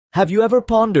Have you ever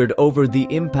pondered over the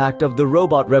impact of the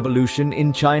robot revolution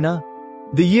in China?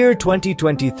 The year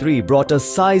 2023 brought a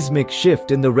seismic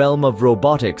shift in the realm of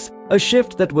robotics, a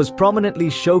shift that was prominently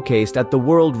showcased at the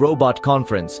World Robot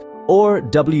Conference, or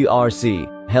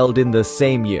WRC, held in the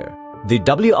same year. The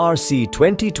WRC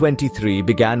 2023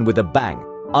 began with a bang,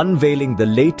 unveiling the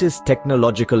latest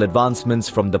technological advancements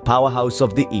from the powerhouse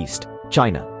of the East,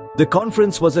 China. The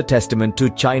conference was a testament to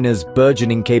China's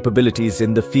burgeoning capabilities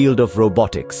in the field of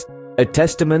robotics, a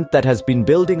testament that has been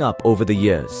building up over the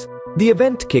years. The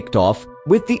event kicked off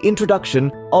with the introduction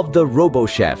of the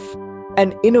RoboChef,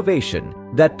 an innovation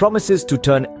that promises to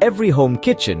turn every home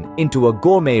kitchen into a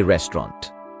gourmet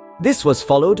restaurant. This was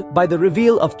followed by the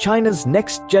reveal of China's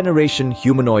next-generation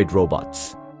humanoid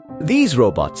robots. These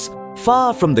robots,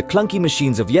 far from the clunky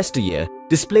machines of yesteryear,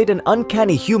 displayed an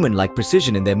uncanny human-like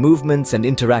precision in their movements and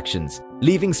interactions,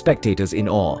 leaving spectators in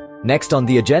awe. Next on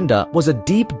the agenda was a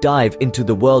deep dive into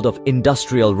the world of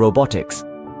industrial robotics.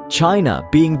 China,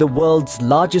 being the world's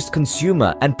largest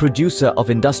consumer and producer of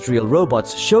industrial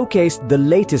robots, showcased the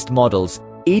latest models,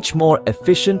 each more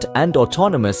efficient and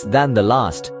autonomous than the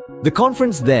last. The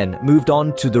conference then moved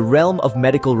on to the realm of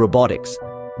medical robotics.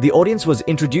 The audience was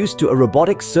introduced to a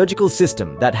robotic surgical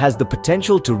system that has the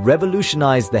potential to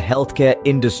revolutionize the healthcare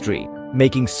industry,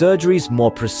 making surgeries more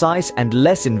precise and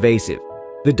less invasive.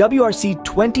 The WRC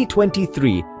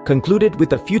 2023 concluded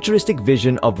with a futuristic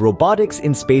vision of robotics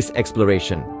in space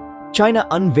exploration. China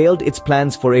unveiled its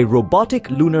plans for a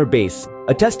robotic lunar base,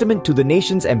 a testament to the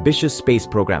nation's ambitious space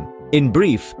program. In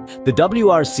brief, the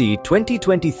WRC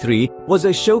 2023 was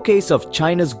a showcase of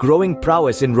China's growing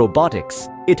prowess in robotics.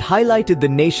 It highlighted the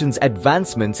nation's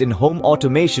advancements in home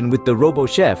automation with the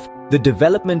RoboChef, the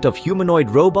development of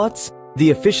humanoid robots, the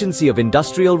efficiency of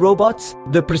industrial robots,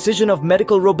 the precision of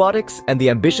medical robotics, and the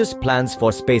ambitious plans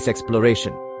for space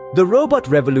exploration. The robot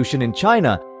revolution in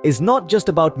China is not just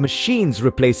about machines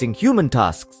replacing human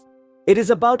tasks. It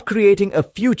is about creating a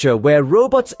future where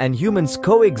robots and humans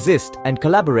coexist and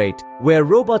collaborate, where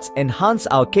robots enhance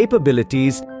our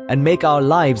capabilities and make our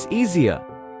lives easier.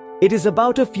 It is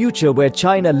about a future where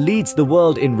China leads the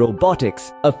world in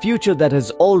robotics, a future that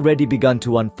has already begun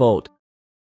to unfold.